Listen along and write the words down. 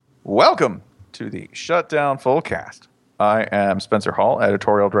Welcome to the Shutdown Fullcast. I am Spencer Hall,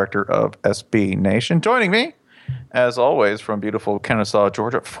 editorial director of SB Nation. Joining me, as always, from beautiful Kennesaw,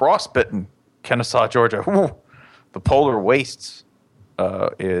 Georgia, frostbitten Kennesaw, Georgia, ooh, the polar wastes,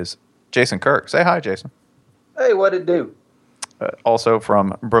 is Jason Kirk. Say hi, Jason. Hey, what it do? Also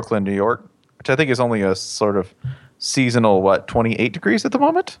from Brooklyn, New York, which I think is only a sort of seasonal, 28 degrees at the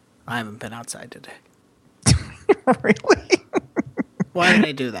moment? I haven't been outside today. Really? Why did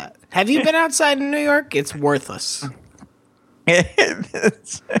I do that? Have you been outside in New York? It's worthless.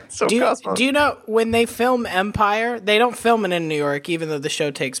 It's so cosmos. Do you know when they film Empire, they don't film it in New York, even though the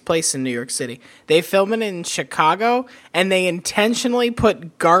show takes place in New York City. They film it in Chicago, and they intentionally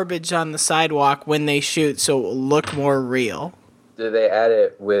put garbage on the sidewalk when they shoot so it will look more real. Do they add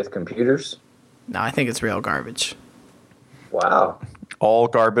it with computers? No, I think it's real garbage. Wow. All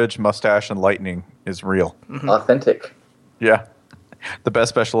garbage, mustache, and lightning is real. Mm-hmm. Authentic. Yeah. The best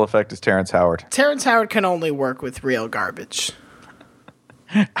special effect is Terrence Howard. Terrence Howard can only work with real garbage.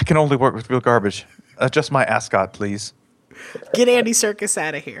 I can only work with real garbage. Just my ascot, please. Get Andy Serkis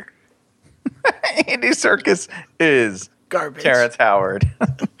out of here. Andy Serkis is Garbage. Terrence Howard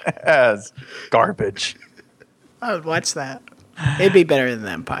as garbage. I would watch that. It'd be better than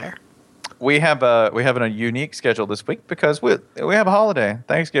Empire. We have a unique schedule this week because we have a holiday.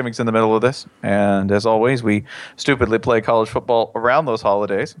 Thanksgiving's in the middle of this, and as always, we stupidly play college football around those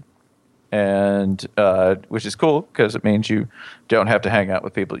holidays, and which is cool because it means you don't have to hang out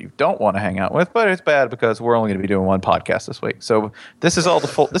with people you don't want to hang out with. But it's bad because we're only going to be doing one podcast this week. So this is all the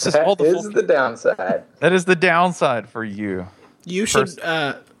full. This is all the full. That is the downside. That is the downside for you. You should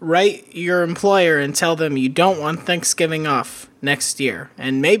write your employer and tell them you don't want Thanksgiving off next year.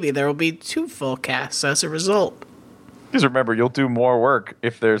 And maybe there will be 2 full casts as a result. Because remember, you'll do more work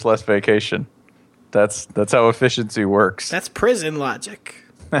if there's less vacation. That's how efficiency works. That's prison logic.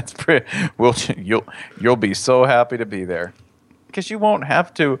 That's you'll be so happy to be there. Because you won't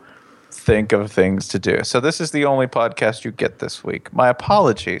have to think of things to do. So this is the only podcast you get this week. My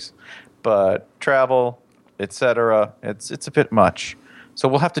apologies. But travel, etc. It's a bit much. So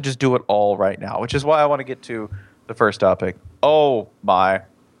we'll have to just do it all right now, which is why I want to get to the first topic. Oh my,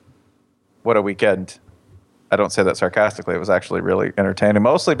 what a weekend. I don't say that sarcastically. It was actually really entertaining,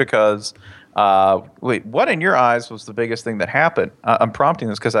 mostly because, what in your eyes was the biggest thing that happened? I'm prompting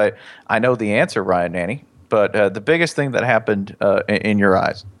this because I know the answer, Ryan Nanny, but the biggest thing that happened in your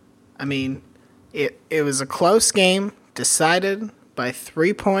eyes. I mean, it was a close game, decided by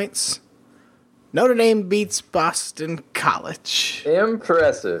 3 points. Notre Dame beats Boston College.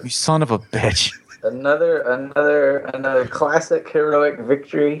 Impressive. You son of a bitch. Another classic heroic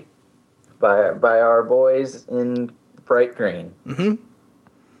victory by our boys in bright green.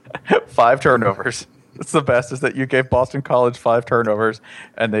 Mm-hmm. 5 turnovers. That's the best, is that you gave Boston College 5 turnovers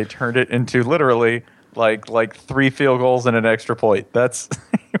and they turned it into literally like 3 field goals and an extra point. That's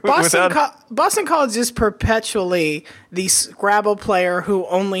Boston College is perpetually the Scrabble player who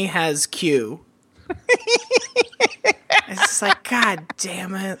only has Q. It's just like, God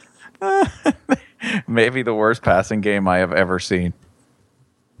damn it. Maybe the worst passing game I have ever seen.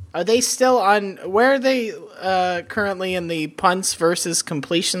 Are they still on? Where are they currently in the punts versus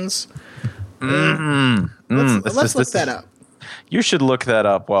completions? Let's look that up. You should look that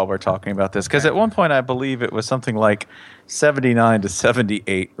up while we're talking about this, because at one point I believe it was something like 79 to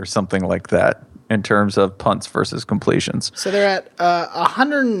 78 or something like that in terms of punts versus completions. So they're at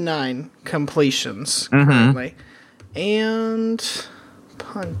 109 completions currently, and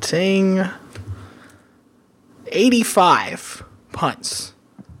punting 85 punts.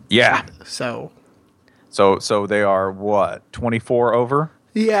 Yeah. So they are what, 24 over?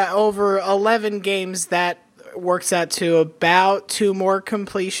 Yeah, over 11 games, that works out to about 2 more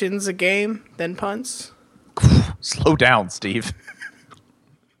completions a game than punts. Slow down, Steve.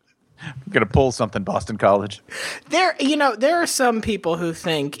 I'm going to pull something, Boston College. There are some people who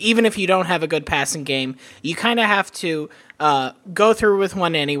think, even if you don't have a good passing game, you kind of have to go through with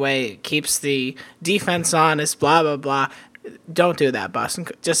one anyway. It keeps the defense honest, blah, blah, blah. Don't do that, Boston.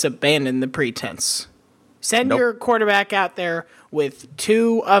 Just abandon the pretense. Send your quarterback out there with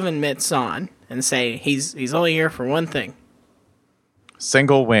 2 oven mitts on and say he's only here for one thing.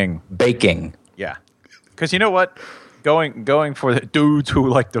 Single wing. Baking. Yeah. Because you know what? Going for the dudes who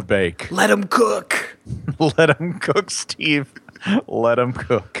like to bake. Let them cook. Let them cook, Steve. Let them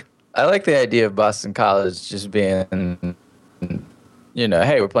cook. I like the idea of Boston College just being,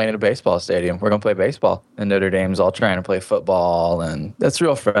 hey, we're playing in a baseball stadium. We're going to play baseball. And Notre Dame's all trying to play football. And that's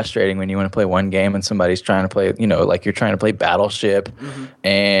real frustrating when you want to play one game and somebody's trying to play, like you're trying to play Battleship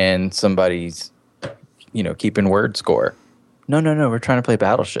and somebody's, keeping word score. No, we're trying to play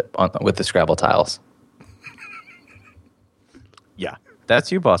Battleship with the Scrabble tiles. Yeah.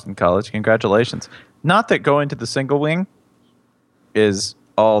 That's you, Boston College. Congratulations. Not that going to the single wing is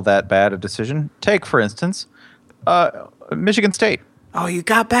all that bad a decision. Take, for instance, Michigan State. Oh, you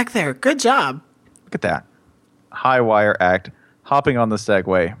got back there. Good job. Look at that. High wire act, hopping on the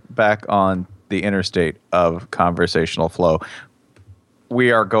Segway, back on the interstate of conversational flow.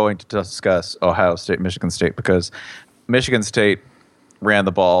 We are going to discuss Ohio State, Michigan State, because Michigan State ran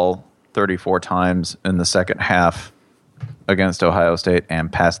the ball 34 times in the second half against Ohio State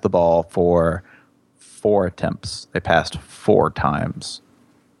and passed the ball for 4 attempts. They passed 4 times.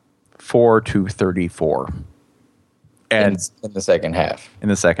 4 to 34. And in the second half. In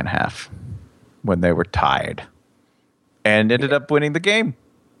the second half, when they were tied. And ended up winning the game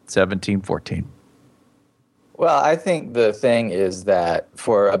 17-14. Well, I think the thing is that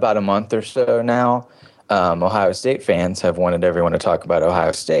for about a month or so now, Ohio State fans have wanted everyone to talk about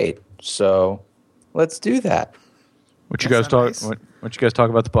Ohio State. So let's do that. What you guys talk? Nice. What you guys talk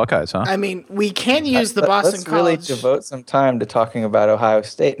about the Buckeyes, huh? I mean, we can use the Boston Let's College. really devote some time to talking about Ohio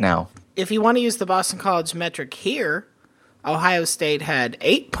State now. If you want to use the Boston College metric here, Ohio State had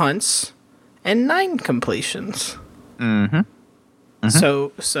 8 punts and 9 completions.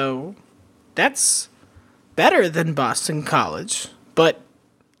 So that's better than Boston College, but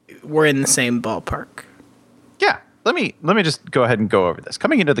we're in the same ballpark. Yeah. Let me just go ahead and go over this.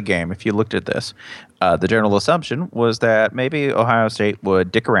 Coming into the game, if you looked at this, the general assumption was that maybe Ohio State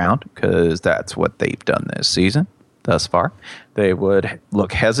would dick around because that's what they've done this season thus far. They would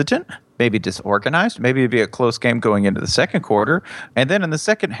look hesitant, maybe disorganized, maybe it'd be a close game going into the second quarter, and then in the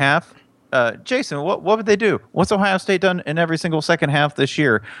second half, Jason, what would they do? What's Ohio State done in every single second half this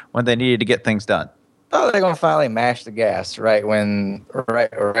year when they needed to get things done? Oh, they're gonna finally mash the gas right when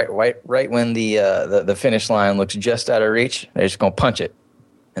the finish line looks just out of reach. They're just gonna punch it,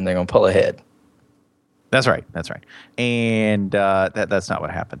 and they're gonna pull ahead. That's right. And that's not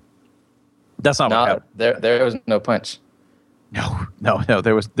what happened. That's not what happened. There was no punch. No.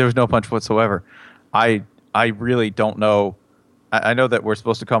 There was no punch whatsoever. I really don't know. I know that we're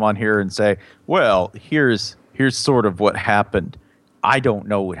supposed to come on here and say, well, here's sort of what happened. I don't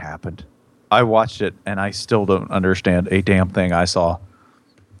know what happened. I watched it, and I still don't understand a damn thing I saw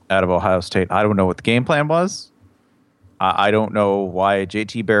out of Ohio State. I don't know what the game plan was. I don't know why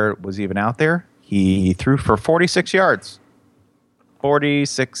JT Barrett was even out there. He threw for 46 yards.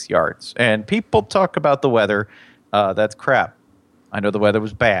 46 yards. And people talk about the weather. That's crap. I know the weather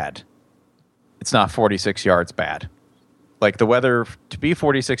was bad. It's not 46 yards bad. Like, the weather, to be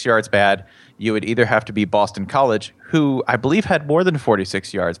 46 yards bad, you would either have to be Boston College, who I believe had more than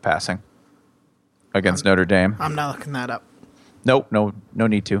 46 yards passing against Notre Dame. I'm not looking that up. Nope, no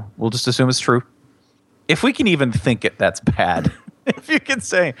need to. We'll just assume it's true. If we can even think it, that's bad. If you can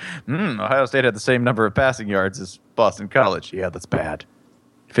say, Ohio State had the same number of passing yards as Boston College, yeah, that's bad.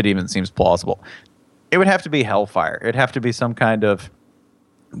 If it even seems plausible. It would have to be hellfire. It'd have to be some kind of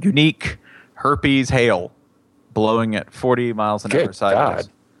unique herpes hail blowing at 40 miles an hour sideways.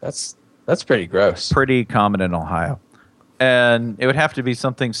 God, that's pretty gross. Pretty common in Ohio. And it would have to be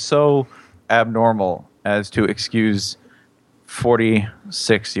something so abnormal as to excuse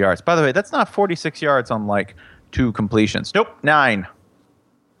 46 yards. By the way, that's not 46 yards on like 2 completions. Nope, 9.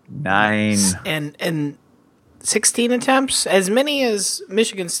 And 16 attempts, as many as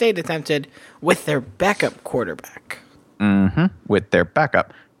Michigan State attempted with their backup quarterback. With their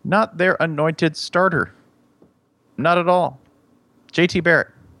backup. Not their anointed starter. Not at all. JT Barrett,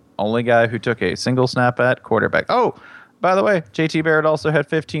 only guy who took a single snap at quarterback. Oh, by the way, JT Barrett also had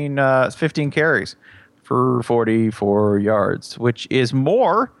 15 carries for 44 yards, which is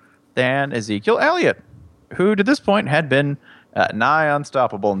more than Ezekiel Elliott, who to this point had been nigh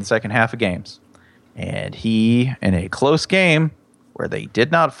unstoppable in the second half of games. And he, in a close game where they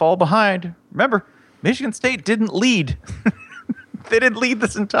did not fall behind, remember, Michigan State didn't lead. They didn't lead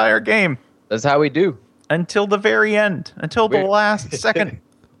this entire game. That's how we do. Until the very end. Until the last second.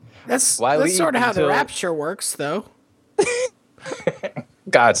 That's sort of how the rapture works, though.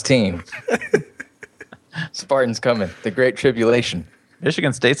 God's team. Spartans coming. The Great Tribulation.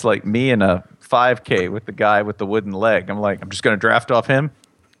 Michigan State's like me in a 5K with the guy with the wooden leg. I'm just going to draft off him.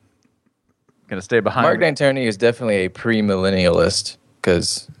 Going to stay behind. Mark D'Antoni is definitely a pre-millennialist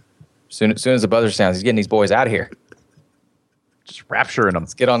because soon as the buzzer sounds, he's getting these boys out of here. Just rapturing them.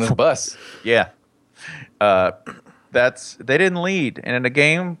 Let's get on this bus. Yeah. They didn't lead. And in a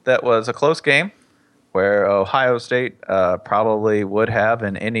game that was a close game, where Ohio State probably would have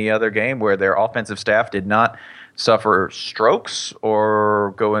in any other game where their offensive staff did not suffer strokes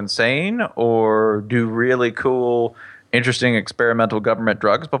or go insane or do really cool interesting experimental government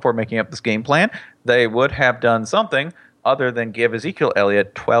drugs before making up this game plan, they would have done something other than give Ezekiel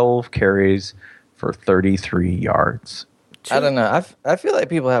Elliott 12 carries for 33 yards. I don't know. I feel like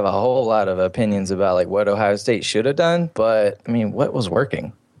people have a whole lot of opinions about like what Ohio State should have done, but I mean, what was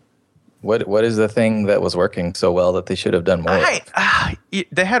working? What is the thing that was working so well that they should have done more?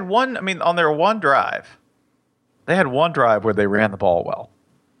 They had one. I mean, on their one drive, they had one drive where they ran the ball well.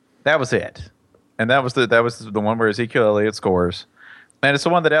 That was it, and that was the one where Ezekiel Elliott scores, and it's the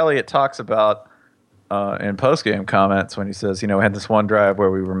one that Elliott talks about in post-game comments when he says, we had this one drive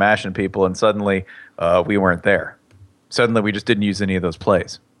where we were mashing people, and suddenly we weren't there. Suddenly we just didn't use any of those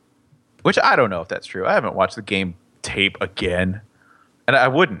plays, which I don't know if that's true. I haven't watched the game tape again, and I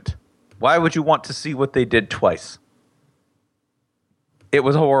wouldn't. Why would you want to see what they did twice? It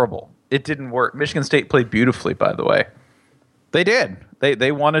was horrible. It didn't work. Michigan State played beautifully, by the way. They did.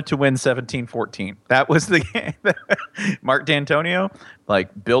 They wanted to win 17-14. That was the game. Mark D'Antonio,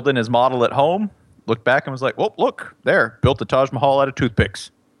 building his model at home, looked back and was like, well, look, there. Built the Taj Mahal out of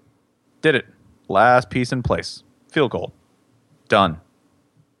toothpicks. Did it. Last piece in place. Field goal. Done.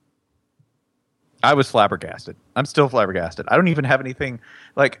 I was flabbergasted. I'm still flabbergasted. I don't even have anything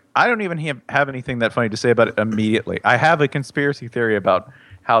have anything that funny to say about it immediately. I have a conspiracy theory about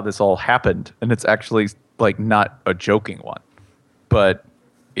how this all happened, and it's actually not a joking one. But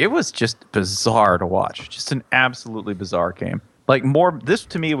it was just bizarre to watch. Just an absolutely bizarre game. This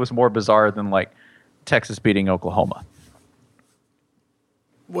to me was more bizarre than Texas beating Oklahoma.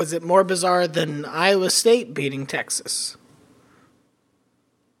 Was it more bizarre than Iowa State beating Texas?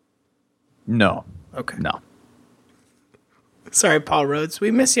 No. Okay. No. Sorry, Paul Rhodes.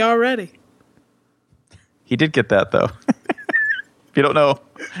 We miss you already. He did get that, though. If you don't know,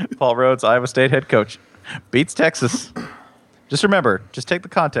 Paul Rhodes, Iowa State head coach, beats Texas. Just remember, just take the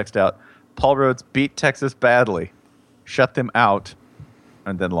context out. Paul Rhodes beat Texas badly, shut them out,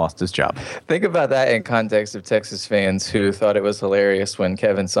 and then lost his job. Think about that in context of Texas fans who thought it was hilarious when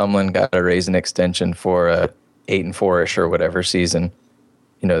Kevin Sumlin got a raise and extension for a 8-4-ish or whatever season.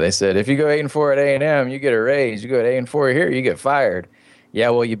 They said, if you go 8-4 at A&M, you get a raise. You go at 8-4 here, you get fired. Yeah,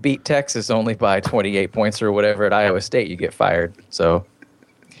 well, you beat Texas only by 28 points or whatever at Iowa State, you get fired. So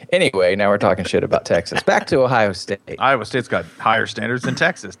anyway, now we're talking shit about Texas. Back to Ohio State. Iowa State's got higher standards than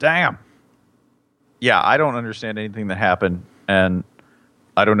Texas. Damn. Yeah, I don't understand anything that happened, and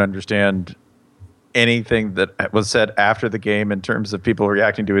I don't understand anything that was said after the game in terms of people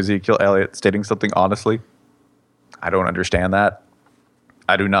reacting to Ezekiel Elliott stating something honestly. I don't understand that.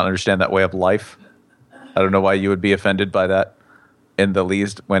 I do not understand that way of life. I don't know why you would be offended by that in the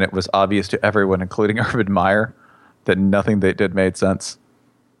least when it was obvious to everyone, including Urban Meyer, that nothing they did made sense.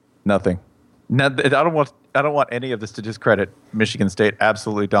 Nothing. I don't want any of this to discredit Michigan State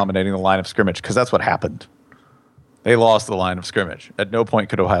absolutely dominating the line of scrimmage, because that's what happened. They lost the line of scrimmage. At no point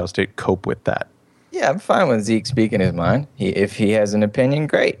could Ohio State cope with that. Yeah, I'm fine with Zeke speaking his mind. If he has an opinion,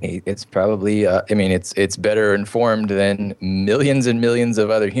 great. It's probably, it's better informed than millions and millions of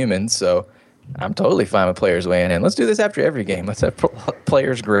other humans. So I'm totally fine with players weighing in. Let's do this after every game. Let's have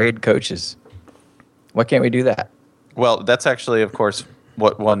players grade coaches. Why can't we do that? Well, that's actually, of course,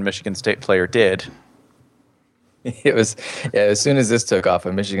 what one Michigan State player did. It was, as soon as this took off,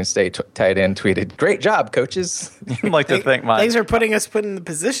 a Michigan State tight end tweeted, "Great job, coaches." I'd like to thank Thanks for putting us in the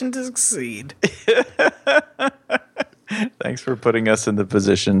position to succeed. Thanks for putting us in the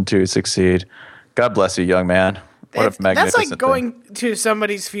position to succeed. God bless you, young man. What a magnificent That's like going to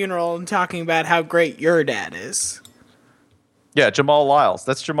somebody's funeral and talking about how great your dad is. Yeah, Jamal Lyles.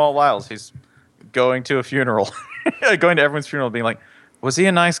 That's Jamal Lyles. He's going to a funeral, going to everyone's funeral, being like, "Was he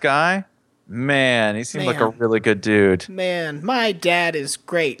a nice guy? Man, he seemed like a really good dude. Man, my dad is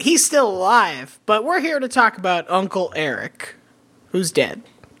great. He's still alive, but we're here to talk about Uncle Eric, who's dead.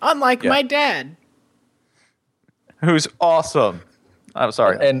 Unlike my dad. Who's awesome. I'm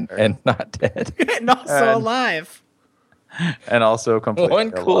sorry. And not dead. And also alive. And also completely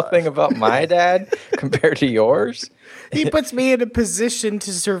One cool thing about my dad compared to yours. He puts me in a position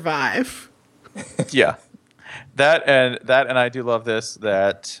to survive. Yeah. That and I do love this,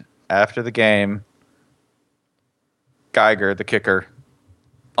 that after the game, Geiger, the kicker,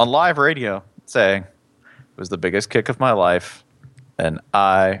 on live radio saying, "It was the biggest kick of my life, and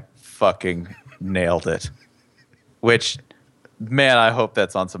I fucking nailed it." Which, man, I hope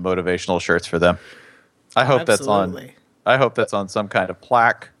that's on some motivational shirts for them. I hope that's on some kind of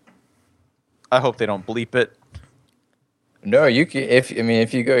plaque. I hope they don't bleep it. No, you can, if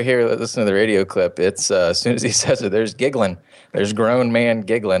you go here, listen to the radio clip. It's as soon as he says it, there's giggling. There's grown man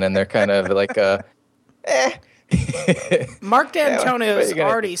giggling, and they're kind of like, Mark D'Antonio's what are you gonna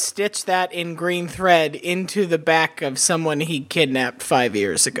already stitched that in green thread into the back of someone he kidnapped 5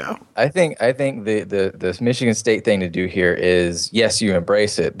 years ago. I think the Michigan State thing to do here is, yes, you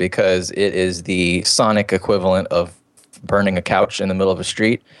embrace it because it is the sonic equivalent of burning a couch in the middle of a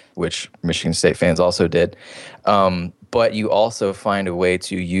street, which Michigan State fans also did. But you also find a way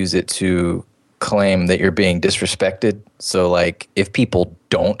to use it to claim that you're being disrespected. So, like, if people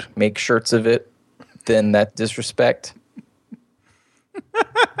don't make shirts of it, then that disrespect.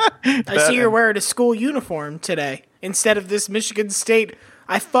 I see you're wearing a school uniform today instead of this Michigan State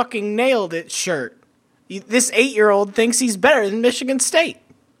 "I fucking nailed it" shirt. This 8-year-old thinks he's better than Michigan State.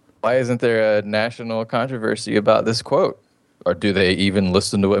 Why isn't there a national controversy about this quote? Or do they even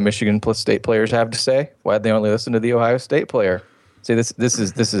listen to what Michigan State players have to say? Why'd they only listen to the Ohio State player? See, this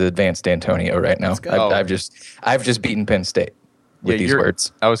is advanced Antonio right now. I've just beaten Penn State with these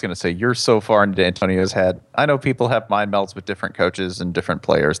words. I was going to say, you're so far into Antonio's head. I know people have mind melts with different coaches and different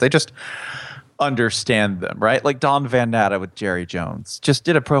players. They just understand them, right? Like Don Van Natta with Jerry Jones. Just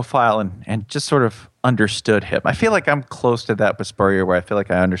did a profile and just sort of understood him. I feel like I'm close to that with Spurrier, where I feel like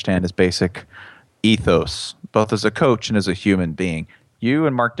I understand his basic ethos, both as a coach and as a human being. You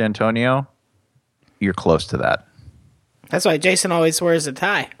and Mark D'Antonio, you're close to that. That's why Jason always wears a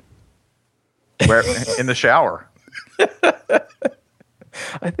tie. Where in the shower.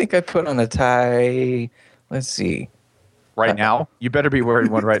 I think I put on a tie. Let's see. Right now? You better be wearing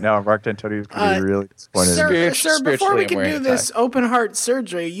one right now. Mark D'Antonio's going to be really disappointed. Sir, before we can do this open heart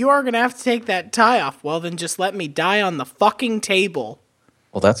surgery, you are going to have to take that tie off. Well, then just let me die on the fucking table.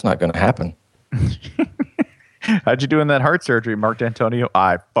 Well, that's not going to happen. How'd you do in that heart surgery, Mark D'Antonio?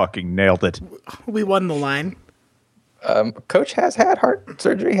 I fucking nailed it. We won the line. Coach has had heart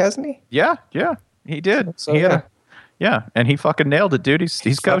surgery, hasn't he? Yeah, he did. So, yeah. Yeah, and he fucking nailed it, dude.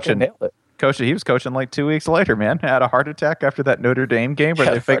 He's coaching. Nailed it. He was coaching like 2 weeks later, man. Had a heart attack after that Notre Dame game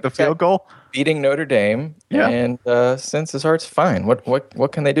where they faked the field goal. Beating Notre Dame. Yeah. And since his heart's fine,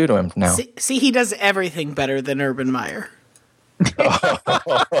 what can they do to him now? See, he does everything better than Urban Meyer.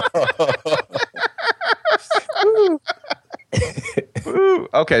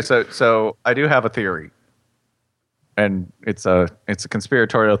 Okay, so I do have a theory. And it's a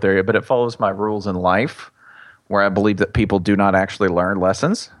conspiratorial theory, but it follows my rules in life, where I believe that people do not actually learn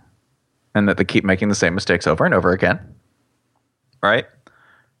lessons and that they keep making the same mistakes over and over again. Right?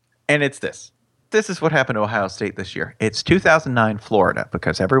 And it's this. This is what happened to Ohio State this year. It's 2009 Florida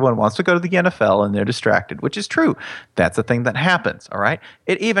because everyone wants to go to the NFL and they're distracted, which is true. That's a thing that happens, all right?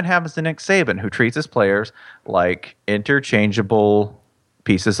 It even happens to Nick Saban, who treats his players like interchangeable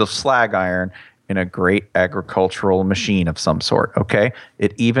pieces of slag iron in a great agricultural machine of some sort, okay?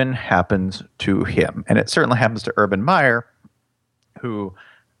 It even happens to him. And it certainly happens to Urban Meyer, who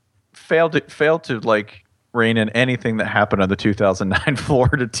failed to like rein in anything that happened on the 2009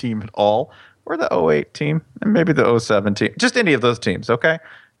 Florida team at all, or the 08 team, and maybe the 07 team, just any of those teams, okay?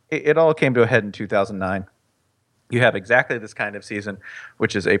 It all came to a head in 2009. You have exactly this kind of season,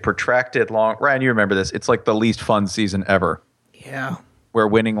 which is a protracted long... Ryan, you remember this. It's like the least fun season ever. Yeah. Where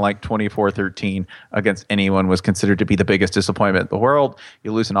winning like 24-13 against anyone was considered to be the biggest disappointment in the world.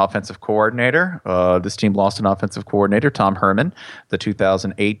 You lose an offensive coordinator. This team lost an offensive coordinator, Tom Herman. The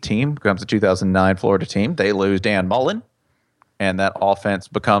 2008 team becomes the 2009 Florida team. They lose Dan Mullen. And that offense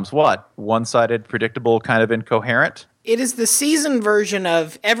becomes what? One-sided, predictable, kind of incoherent? It is the season version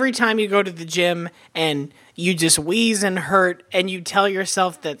of every time you go to the gym and you just wheeze and hurt and you tell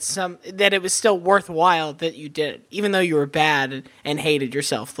yourself that it was still worthwhile that you did it, even though you were bad and hated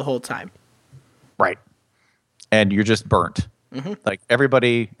yourself the whole time. Right. And you're just burnt. Mm-hmm. Like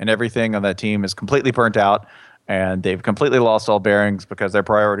everybody and everything on that team is completely burnt out and they've completely lost all bearings because their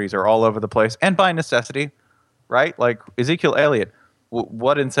priorities are all over the place and by necessity. Right? Like Ezekiel Elliott,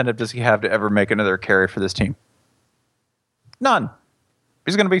 what incentive does he have to ever make another carry for this team? None.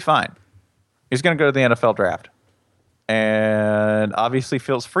 He's going to be fine. He's going to go to the NFL draft. And obviously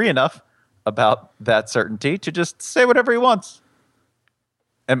feels free enough about that certainty to just say whatever he wants.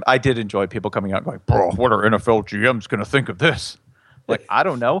 And I did enjoy people coming out and going, bro, what are NFL GMs going to think of this? Like, I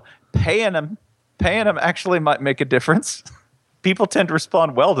don't know. Paying him actually might make a difference. People tend to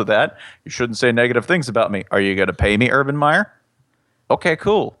respond well to that. You shouldn't say negative things about me. Are you going to pay me, Urban Meyer? Okay,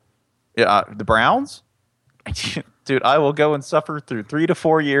 cool. Yeah, the Browns? Dude, I will go and suffer through 3 to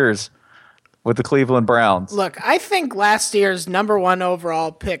 4 years with the Cleveland Browns. Look, I think last year's #1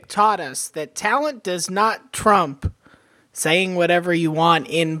 overall pick taught us that talent does not trump saying whatever you want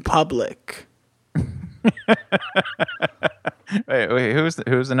in public. Wait, who's the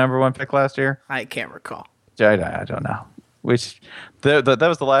 #1 pick last year? I can't recall. I don't know. Which that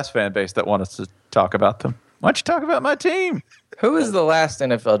was the last fan base that wanted us to talk about them. Why don't you talk about my team? Who is the last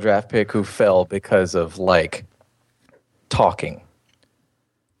NFL draft pick who fell because of, like, talking?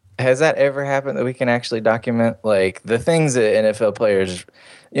 Has that ever happened that we can actually document? Like, the things that NFL players,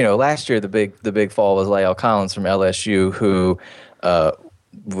 last year the big fall was La'el Collins from LSU, who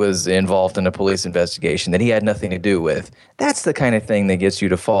was involved in a police investigation that he had nothing to do with. That's the kind of thing that gets you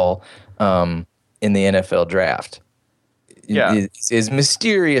to fall in the NFL draft. Yeah. Is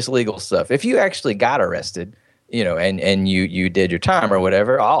mysterious legal stuff. If you actually got arrested, and you did your time or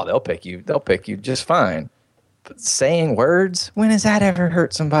whatever, they'll pick you just fine. But saying words, when has that ever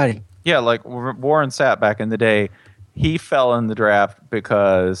hurt somebody? Yeah, like Warren Sapp back in the day, he fell in the draft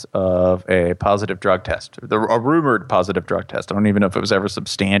because of a positive drug test, a rumored positive drug test. I don't even know if it was ever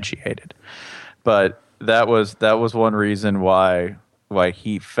substantiated, but that was one reason why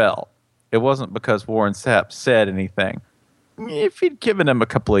he fell. It wasn't because Warren Sapp said anything. If he'd given him a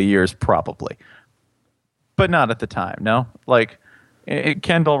couple of years, probably, but not at the time. No, like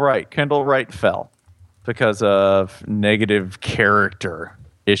Kendall Wright fell because of negative character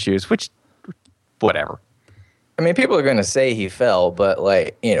issues, which, whatever. I mean, people are going to say he fell, but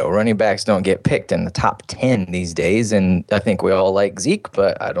running backs don't get picked in the top 10 these days, and I think we all like Zeke,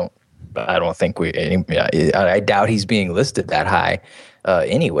 but I don't think I doubt he's being listed that high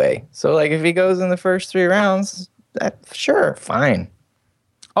anyway. So, if he goes in the first 3 rounds, sure, fine.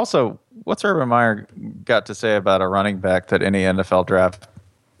 Also, what's Urban Meyer got to say about a running back that any NFL draft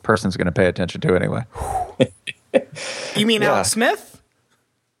person's going to pay attention to anyway? You mean Alex Smith?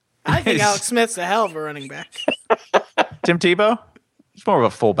 I think Alex Smith's a hell of a running back. Tim Tebow? He's more of a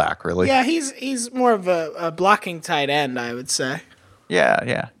fullback, really. Yeah, he's more of a blocking tight end, I would say.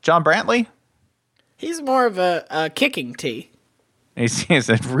 Yeah. John Brantley? He's more of a kicking tee. He's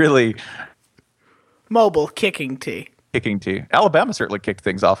a really mobile kicking tee. Alabama certainly kicked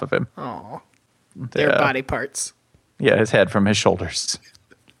things off of him. Oh, their body parts. Yeah, his head from his shoulders.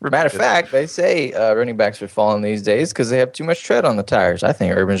 Matter of fact, they say running backs are falling these days because they have too much tread on the tires. I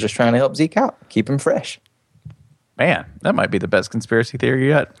think Urban's just trying to help Zeke out, keep him fresh. Man, that might be the best conspiracy theory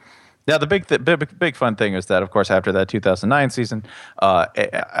yet. Yeah, the big fun thing is that, of course, after that 2009 season,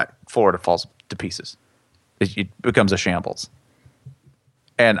 Florida falls to pieces. It becomes a shambles.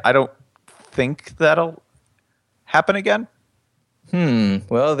 And I don't think that'll happen again.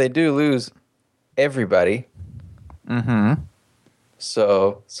 Well, they do lose everybody. Mm-hmm.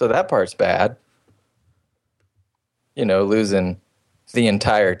 So that part's bad. Losing the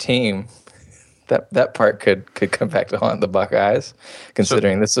entire team. That part could come back to haunt the Buckeyes,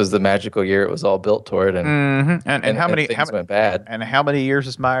 considering this was the magical year it was all built toward, and how many things went bad. And how many years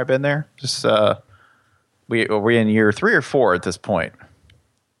has Meyer been there? Just are we in year 3 or 4 at this point?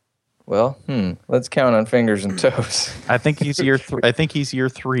 Well, let's count on fingers and toes. I think he's year. I think he's year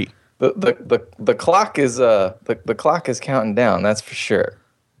 3. The clock is the clock is counting down. That's for sure.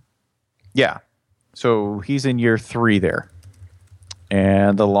 Yeah, so he's in year 3 there.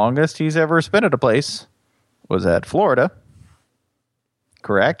 And the longest he's ever spent at a place was at Florida.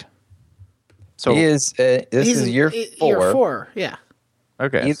 Correct? So he is. This is year 4. Year 4, yeah.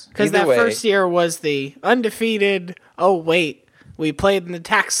 Okay. Because that first year was the undefeated. Oh wait, we played in the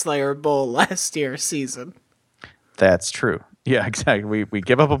Tax Slayer Bowl last year's season. That's true. Yeah, exactly. We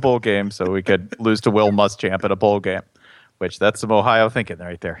give up a bowl game so we could lose to Will Muschamp at a bowl game, which that's some Ohio thinking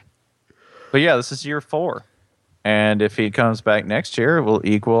right there. But yeah, this is year 4. And if he comes back next year, it will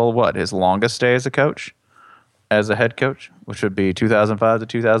equal his longest stay as a head coach, which would be 2005 to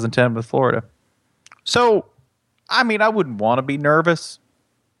 2010 with Florida. So, I mean, I wouldn't want to be nervous,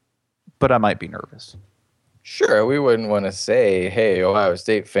 but I might be nervous. Sure, we wouldn't want to say, hey, Ohio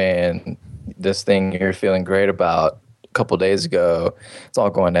State fan, this thing you're feeling great about a couple days ago, it's all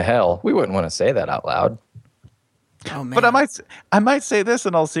going to hell. We wouldn't want to say that out loud. Oh, man. But I might say this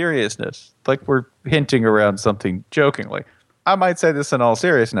in all seriousness, like we're hinting around something jokingly. I might say this in all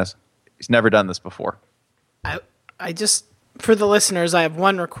seriousness. He's never done this before. I just, for the listeners, I have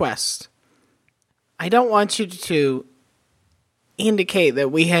one request. I don't want you to indicate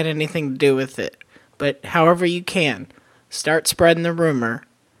that we had anything to do with it, but however you can, start spreading the rumor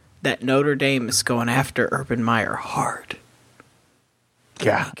that Notre Dame is going after Urban Meyer hard.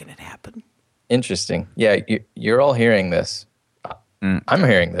 Yeah. Making it happen. Interesting. Yeah, you're all hearing this. I'm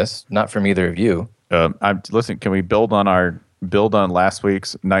hearing this, not from either of you. Listen, can we build on last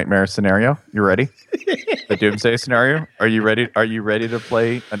week's nightmare scenario? You ready? The doomsday scenario? Are you ready? Are you ready to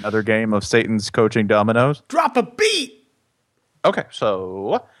play another game of Satan's coaching dominoes? Drop a beat. Okay,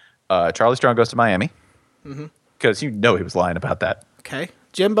 so Charlie Strong goes to Miami because he was lying about that. Okay,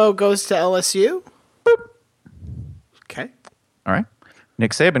 Jimbo goes to LSU. Boop. Okay, all right.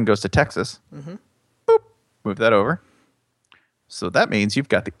 Nick Saban goes to Texas. Mm-hmm. Boop. Move that over. So that means you've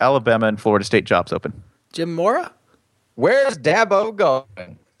got the Alabama and Florida State jobs open. Jim Mora? Where's Dabo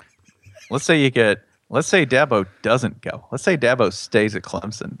going? Let's say Dabo doesn't go. Let's say Dabo stays at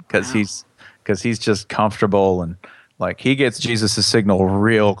Clemson because he's just comfortable and like he gets Jesus' signal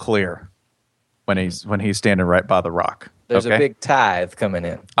real clear when he's standing right by the rock. There's a big tithe coming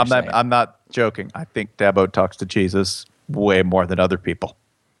in. I'm not joking. I think Dabo talks to Jesus way more than other people,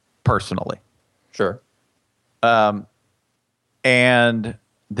 personally. Sure. And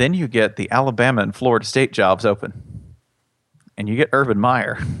then you get the Alabama and Florida State jobs open. And you get Urban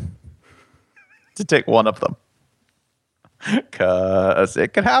Meyer to take one of them. Because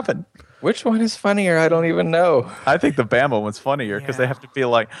it could happen. Which one is funnier? I don't even know. I think the Bama one's funnier because they have to feel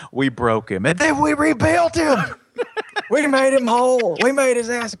like we broke him and then we rebuilt him. We made him whole. We made his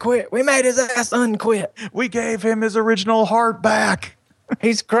ass quit. We made his ass unquit. We gave him his original heart back.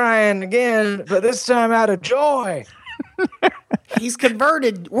 He's crying again, but this time out of joy. He's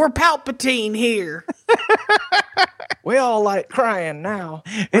converted. We're Palpatine here. We all like crying now.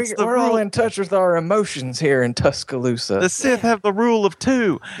 We're all in touch with our emotions here in Tuscaloosa. The Sith have the rule of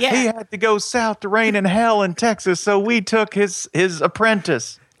two. Yeah. He had to go south to reign in hell in Texas, so we took his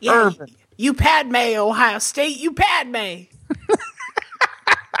apprentice, Urban. You Padme, Ohio State. You Padme.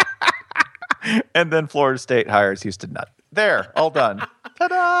 And then Florida State hires Houston Nutt. There, all done.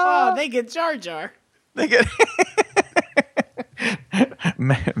 Ta-da! Oh, they get Jar Jar. They get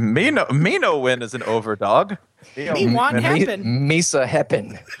Mino win as an overdog. Me want happen. Misa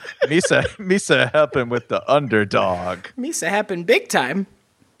Heppen. Misa helping with the underdog. Misa happen big time.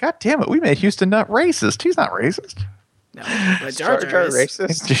 God damn it, we made Houston Nutt racist. He's not racist. No, but Jar Jar is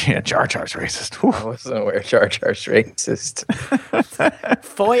racist? Yeah, Jar Jar's racist. Whew. I wasn't aware Jar Jar's racist.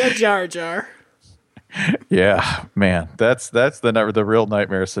 Foya Jar Jar. Yeah, man, that's the real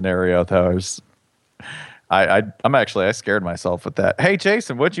nightmare scenario. Though I scared myself with that. Hey,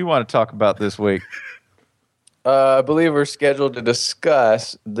 Jason, what do you want to talk about this week? I believe we're scheduled to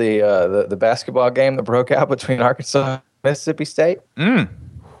discuss the basketball game that broke out between Arkansas and Mississippi State. The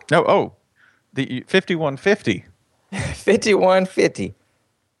 51-50. 51-50.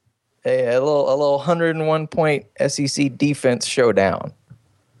 A little 101 point SEC defense showdown.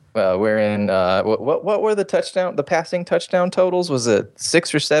 We're in what were the passing touchdown totals? Was it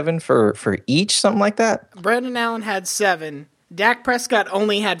 6 or 7 for each, something like that? Brandon Allen had 7. Dak Prescott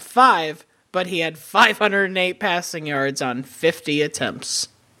only had 5, but he had 508 passing yards on 50 attempts.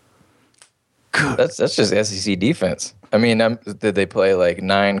 That's just SEC defense. I mean, did they play like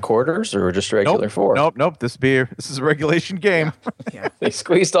 9 quarters or just regular 4? Nope. This is a regulation game. Yeah. They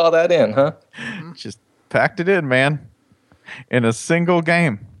squeezed all that in, huh? Just packed it in, man, in a single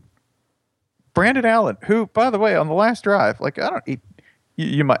game. Brandon Allen, who, by the way, on the last drive, like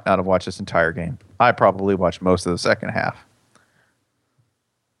you might not have watched this entire game. I probably watched most of the second half.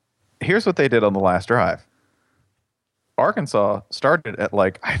 Here's what they did on the last drive. Arkansas started at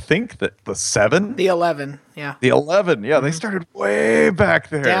I think the 7? The 11, yeah. The 11, yeah. They started way back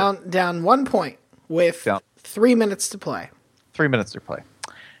there. Down 1 point with 3 minutes to play. 3 minutes to play.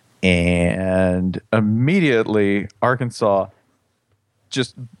 And immediately Arkansas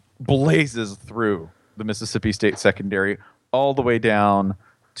just blazes through the Mississippi State secondary all the way down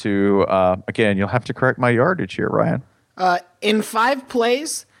to, again, you'll have to correct my yardage here, Ryan. In 5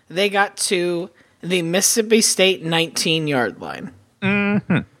 plays, they got to the Mississippi State 19-yard line.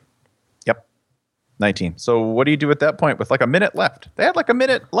 Mm-hmm. Yep. 19. So what do you do at that point with a minute left? They had a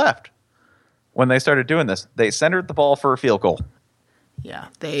minute left when they started doing this. They centered the ball for a field goal. Yeah,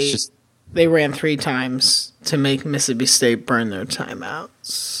 they ran 3 times to make Mississippi State burn their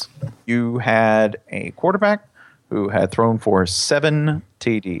timeouts. You had a quarterback who had thrown for 7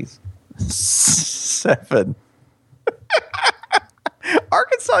 TDs. 7.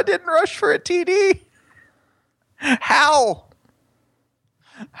 Arkansas didn't rush for a TD. How?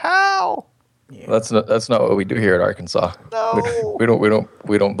 Yeah. That's not what we do here at Arkansas. No.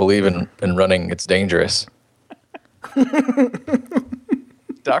 We don't believe in running. It's dangerous.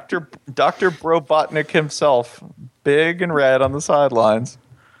 Dr. Brobotnik himself, big and red on the sidelines.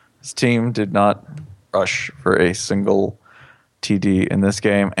 His team did not rush for a single TD in this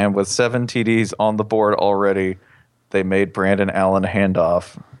game, and with 7 TDs on the board already, they made Brandon Allen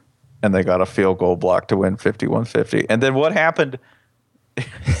handoff, and they got a field goal block to win 51-50. And then what happened?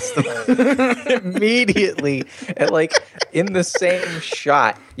 Immediately, in the same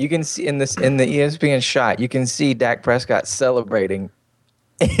shot, you can see in the ESPN shot, you can see Dak Prescott celebrating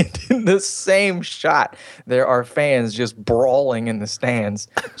And in the same shot, there are fans just brawling in the stands,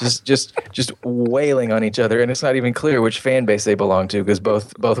 just wailing on each other, and it's not even clear which fan base they belong to because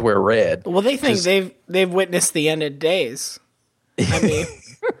both wear red. Well, they think they've witnessed the end of days. I mean,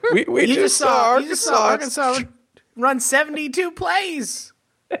 we just saw Arkansas run 72 plays.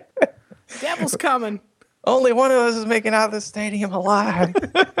 Devil's coming. Only one of us is making out of the stadium alive.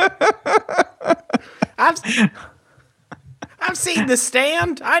 I've seen the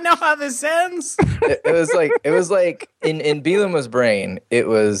stand. I know how this ends. It was like in Bielema's brain, it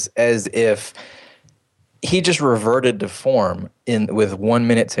was as if he just reverted to form with 1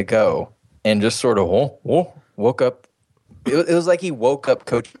 minute to go and just sort of woke up. It was like he woke up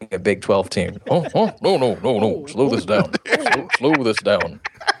coaching a Big 12 team. No. Slow this down. Slow this down.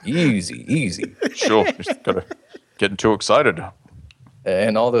 Easy. Sure. Just gotta getting too excited.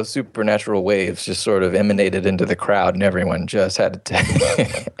 And all those supernatural waves just sort of emanated into the crowd, and everyone just had to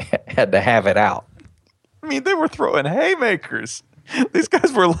had to have it out. I mean, they were throwing haymakers. These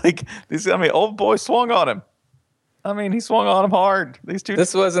guys were like old boy swung on him. I mean, he swung on him hard.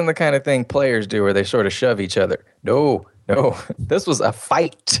 This wasn't the kind of thing players do where they sort of shove each other. No. This was a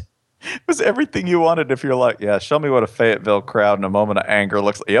fight. It was everything you wanted if you're like, yeah, show me what a Fayetteville crowd in a moment of anger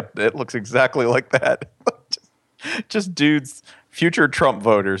looks like. Yep, it looks exactly like that. just dudes, future Trump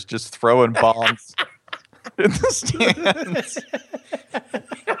voters, just throwing bombs in the stands.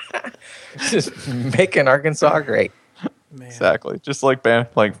 Just making Arkansas great. Man. Exactly. Just like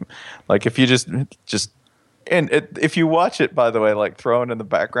if you just if you watch it, by the way, like thrown in the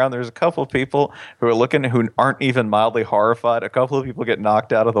background, there's a couple of people who are looking who aren't even mildly horrified. A couple of people get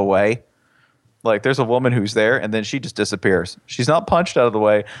knocked out of the way. Like there's a woman who's there and then she just disappears. She's not punched out of the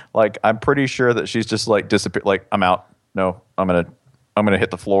way. Like I'm pretty sure that she's just like disappeared. Like I'm out. No, I'm gonna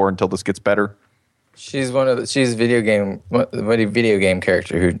hit the floor until this gets better. She's a video game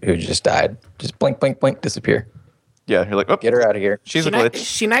character who just died. Just blink, disappear. Yeah, you're like, oh, get her out of here. She's a glitch.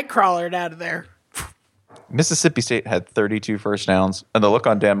 She nightcrawlered out of there. Mississippi State had 32 first downs, and the look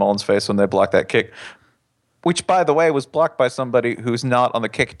on Dan Mullen's face when they blocked that kick, which, by the way, was blocked by somebody who's not on the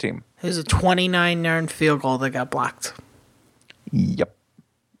kick team. It was a 29-yard field goal that got blocked. Yep.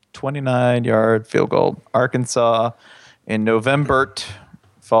 29-yard field goal. Arkansas in November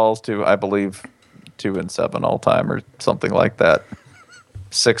falls to, I believe, 2-7 all-time or something like that.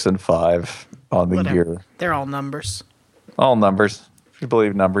 6-5 on the year. They're all numbers. All numbers. If you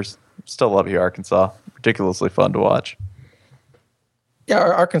believe numbers. Still love you, Arkansas. Ridiculously fun to watch. Yeah,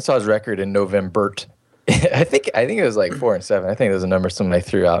 Arkansas's record in November, I think it was like 4-7. I think there's a number somebody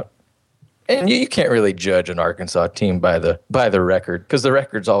threw out. And you can't really judge an Arkansas team by the record because the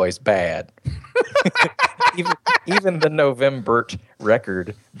record's always bad. even the November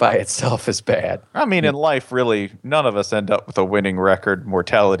record by itself is bad. I mean, in life, really, none of us end up with a winning record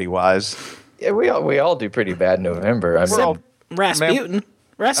mortality-wise. Yeah, we all do pretty bad in November. I mean, Rasputin.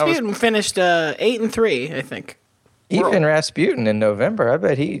 Rasputin finished 8-3, I think. Even Rasputin in November, I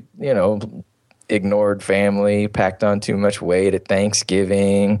bet he, ignored family, packed on too much weight at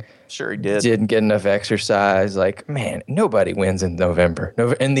Thanksgiving. Sure he did. Didn't get enough exercise. Like, man, nobody wins in November.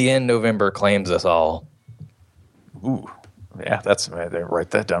 In the end, November claims us all. Ooh. Yeah,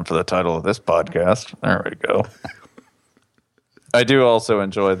 write that down for the title of this podcast. There we go. I do also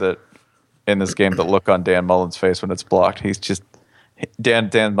enjoy that in this game, the look on Dan Mullen's face when it's blocked. He's just... Dan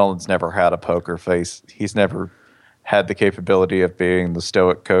Mullen's never had a poker face. He's never had the capability of being the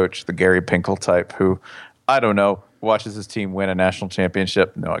stoic coach, the Gary Pinkel type who, I don't know, watches his team win a national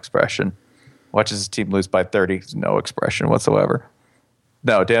championship, no expression. Watches his team lose by 30, no expression whatsoever.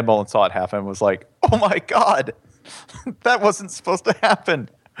 No, Dan Mullen saw it happen and was like, oh my God, that wasn't supposed to happen.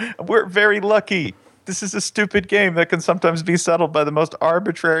 We're very lucky. This is a stupid game that can sometimes be settled by the most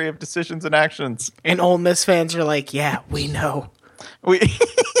arbitrary of decisions and actions. And Ole Miss fans are like, yeah, we know.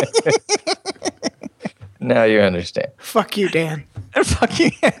 Now you understand. Fuck you, Dan. Fuck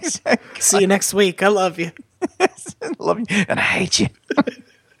you. See you next week. I love you. Love you. And I hate you.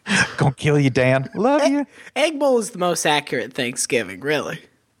 Gonna kill you, Dan. Love you. Egg Bowl is the most accurate Thanksgiving, really.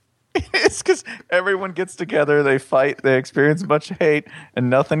 It's because everyone gets together, they fight, they experience a bunch of hate, and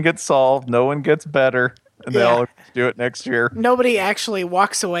nothing gets solved. No one gets better. And they all do it next year. Nobody actually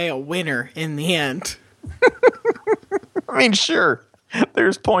walks away a winner in the end. I mean, sure.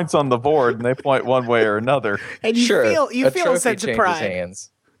 There's points on the board, and they point one way or another. And you feel a sense of pride. Hands.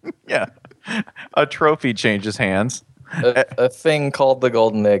 Yeah. A trophy changes hands. A thing called the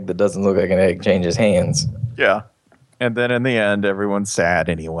golden egg that doesn't look like an egg changes hands. Yeah. And then in the end, everyone's sad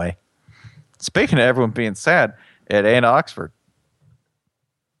anyway. Speaking of everyone being sad, it ain't Oxford.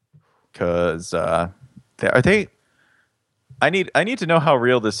 Because I need to know how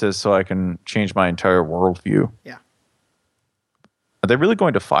real this is so I can change my entire worldview. Yeah. Are they really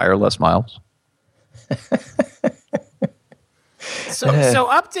going to fire Les Miles? So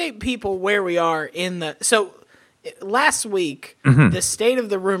update people where we are in the. So last week, the state of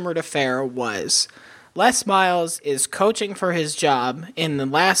the rumored affair was Les Miles is coaching for his job in the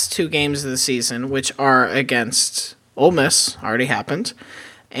last 2 games of the season, which are against Ole Miss, already happened,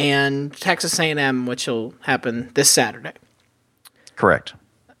 and Texas A&M, which will happen this Saturday. Correct.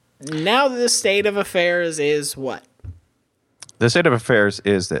 Now the state of affairs is what? The state of affairs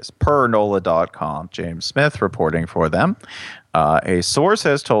is this. Per NOLA.com, James Smith reporting for them. A source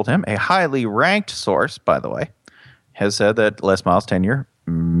has told him, a highly ranked source, by the way, has said that Les Miles' tenure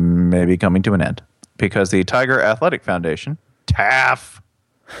may be coming to an end because the Tiger Athletic Foundation, TAF,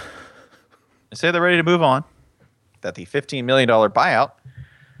 they say they're ready to move on, that the $15 million buyout,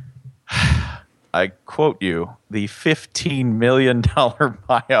 I quote you, the $15 million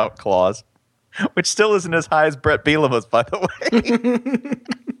buyout clause, which still isn't as high as Brett Bielema's, by the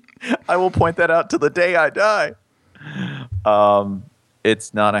way. I will point that out to the day I die.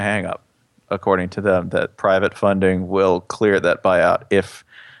 It's not a hang-up, according to them, that private funding will clear that buyout if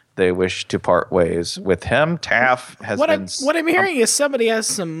they wish to part ways with him. TAF has been... What I'm hearing is somebody has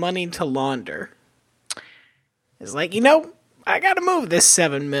some money to launder. It's like, I got to move this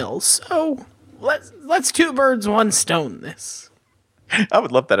 $7 million, so let's 2 birds, 1 stone this. I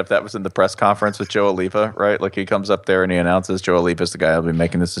would love that if that was in the press conference with Joe Oliva, right? Like he comes up there and he announces Joe Oliva is the guy who'll be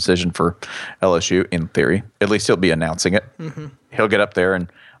making this decision for LSU, in theory. At least he'll be announcing it. Mm-hmm. He'll get up there,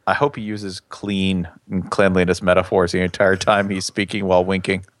 and I hope he uses clean and cleanliness metaphors the entire time he's speaking while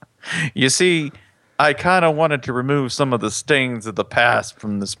winking. You see, I kind of wanted to remove some of the stains of the past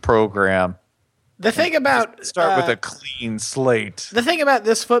from this program. The thing about start with a clean slate. The thing about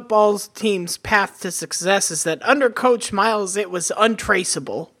this football team's path to success is that under Coach Miles, it was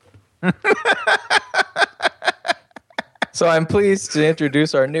untraceable. So I'm pleased to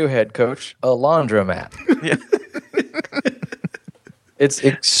introduce our new head coach, a laundromat. Yeah. It's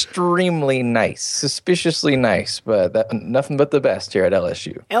extremely nice, suspiciously nice, but nothing but the best here at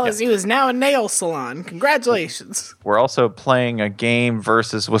LSU. LSU is now a nail salon. Congratulations. We're also playing a game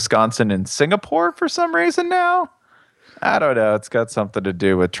versus Wisconsin in Singapore for some reason now. I don't know. It's got something to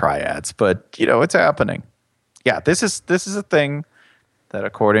do with triads, but it's happening. Yeah, this is a thing that,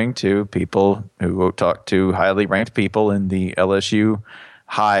 according to people who talk to highly ranked people in the LSU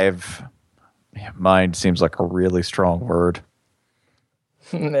hive, mind seems like a really strong word.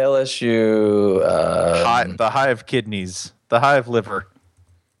 LSU. The hive kidneys, the hive liver,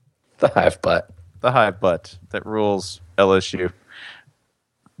 the hive butt. The hive butt that rules LSU.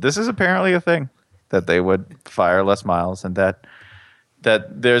 This is apparently a thing that they would fire Les Miles, and that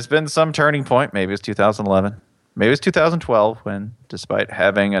there's been some turning point. Maybe it's 2011. Maybe it's 2012 when, despite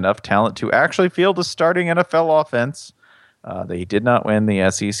having enough talent to actually field a starting NFL offense, they did not win the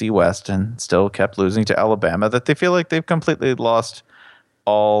SEC West and still kept losing to Alabama, that they feel like they've completely lost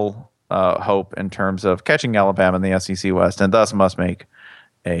all hope in terms of catching Alabama in the SEC West, and thus must make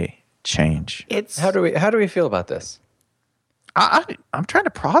a change. How do we feel about this? I'm trying to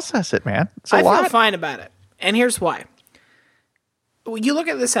process it, man. I feel fine about it, and here's why. You look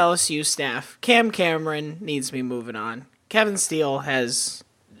at this LSU staff. Cam Cameron needs to be moving on. Kevin Steele has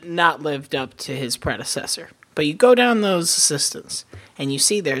not lived up to his predecessor. But you go down those assistants, and you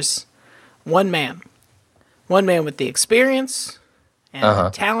see there's one man with the experience and the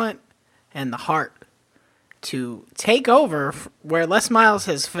talent and the heart to take over where Les Miles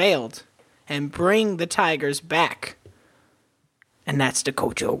has failed and bring the Tigers back. And that's the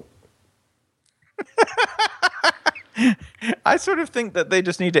Coach O. I sort of think that they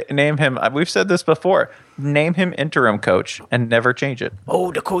just need to name him. We've said this before. Name him interim coach and never change it.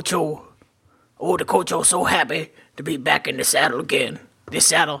 Oh, the Coach O. Oh, the Coach O so happy to be back in the saddle again. This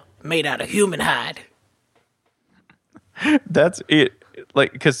saddle made out of human hide. That's it.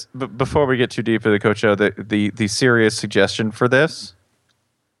 Like, because before we get too deep into the Coach O, the serious suggestion for this,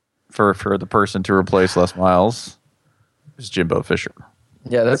 for the person to replace Les Miles, is Jimbo Fisher.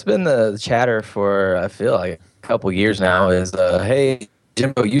 Yeah, that's been the chatter for, I feel like, a couple years now, is, hey,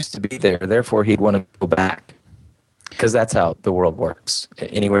 Jimbo used to be there, therefore he'd want to go back. Because that's how the world works.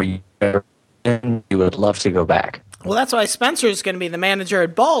 Anywhere you would love to go back. Well, that's why Spencer's going to be the manager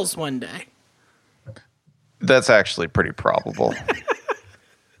at Balls one day. That's actually pretty probable.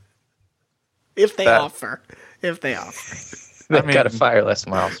 If they offer. They've got to fire Les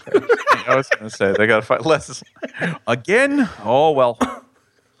Miles first. I was going to say, they got to fire Les. Again? Oh, well,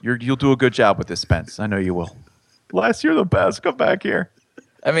 you'll do a good job with this, Spence. I know you will. Les, you're the best. Come back here.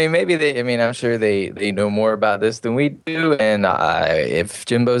 I mean, maybe they. I mean, I'm sure they know more about this than we do. And if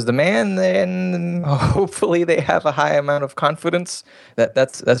Jimbo's the man, then hopefully they have a high amount of confidence.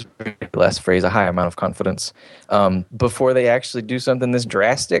 That's the last phrase, a high amount of confidence, before they actually do something this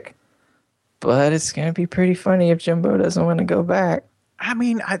drastic. But it's gonna be pretty funny if Jimbo doesn't want to go back. I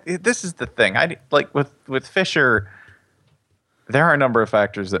mean, this is the thing. I like with Fisher. There are a number of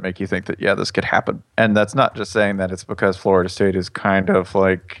factors that make you think that, yeah, this could happen. And that's not just saying that it's because Florida State is kind of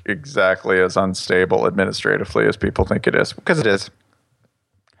like exactly as unstable administratively as people think it is, because it is.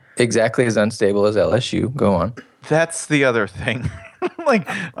 Exactly as unstable as LSU. Go on. That's the other thing. Like,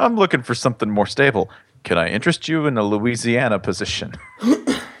 I'm looking for something more stable. Can I interest you in a Louisiana position?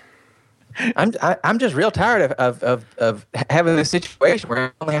 I'm just real tired of having this situation where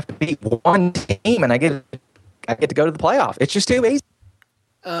I only have to beat one team and I get to go to the playoff. It's just too easy.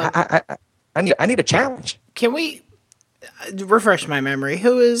 I need a challenge. Can we refresh my memory?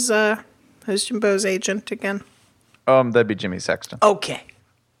 Who's Jimbo's agent again? That'd be Jimmy Sexton. Okay.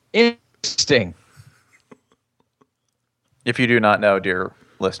 Interesting. If you do not know, dear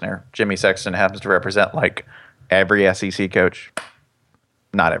listener, Jimmy Sexton happens to represent like every SEC coach.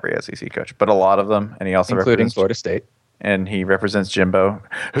 Not every SEC coach, but a lot of them. And he also including represents Florida State. And he represents Jimbo,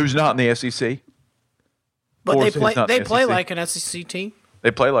 who's not in the SEC. But they play like an SEC team.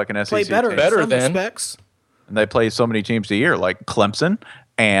 They play like an SEC play better team. in some respects. And they play so many teams a year, like Clemson,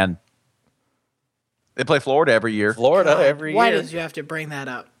 and they play Florida every year. Every year. Why did you have to bring that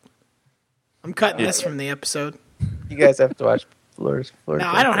up? I'm cutting this from the episode. You guys have to watch Florida. No,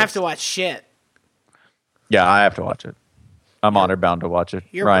 I don't have to watch shit. Yeah, I have to watch it. I'm honor bound to watch it.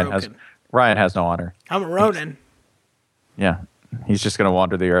 You're Ryan broken. has no honor. I'm a Ronin. Yeah, he's just going to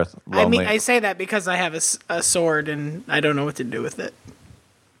wander the earth lonely. I mean, I say that because I have a sword and I don't know what to do with it.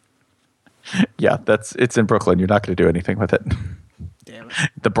 Yeah, it's in Brooklyn. You're not going to do anything with it. Damn it.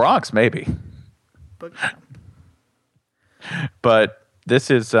 The Bronx, maybe. But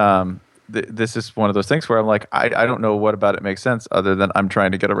this is this is one of those things where I'm like, I don't know what about it makes sense other than I'm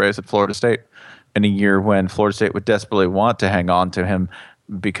trying to get a raise at Florida State in a year when Florida State would desperately want to hang on to him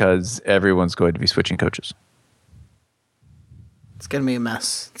because everyone's going to be switching coaches. It's going to be a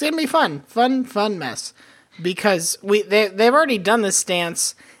mess. It's going to be fun mess. Because they've already done this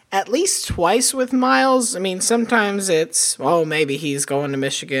dance at least twice with Miles. I mean, sometimes it's, maybe he's going to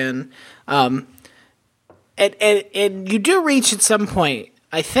Michigan. And you do reach at some point,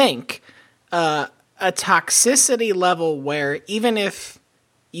 I think, a toxicity level where even if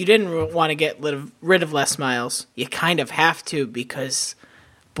you didn't want to get rid of Les Miles, you kind of have to because,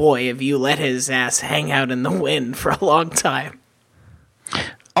 boy, have you let his ass hang out in the wind for a long time.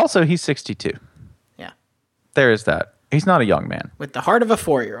 Also, he's 62. Yeah. There is that. He's not a young man. With the heart of a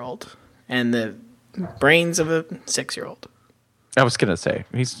 4-year-old and the brains of a 6-year-old. I was going to say,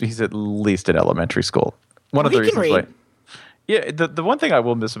 he's at least in elementary school. One of the reasons why. Yeah, the one thing I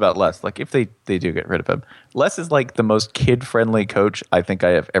will miss about Les, like if they do get rid of him, Les is like the most kid-friendly coach I think I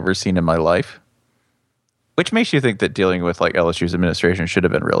have ever seen in my life. Which makes you think that dealing with like LSU's administration should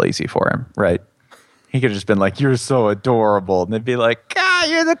have been real easy for him, right? He could have just been like, "You're so adorable," and they'd be like,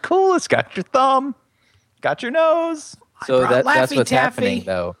 "You're the coolest. Got your thumb, got your nose." So that's what's happening,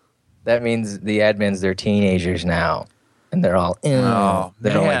 though. That means the admins, they're teenagers now, and they're all, they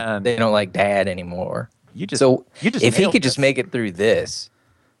don't like dad anymore. If he could just make it through this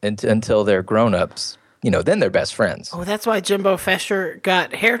until they're grown-ups, then they're best friends. Oh, that's why Jimbo Fisher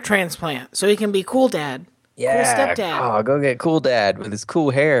got hair transplant, so he can be cool dad. Yeah. Cool stepdad. Oh, go get cool dad with his cool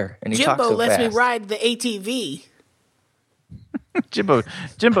hair, and he talks so lets fast. me ride the ATV. Jimbo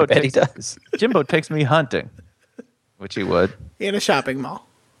does. Jimbo takes me hunting, which he would. In a shopping mall.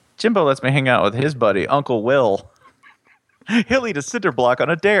 Jimbo lets me hang out with his buddy, Uncle Will. He'll eat a cinder block on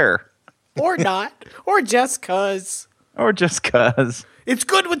a dare. Or not. Or just cuz. It's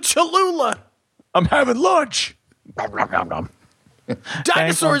good with Cholula. I'm having lunch.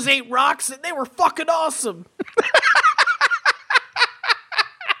 Dinosaurs ate rocks and they were fucking awesome.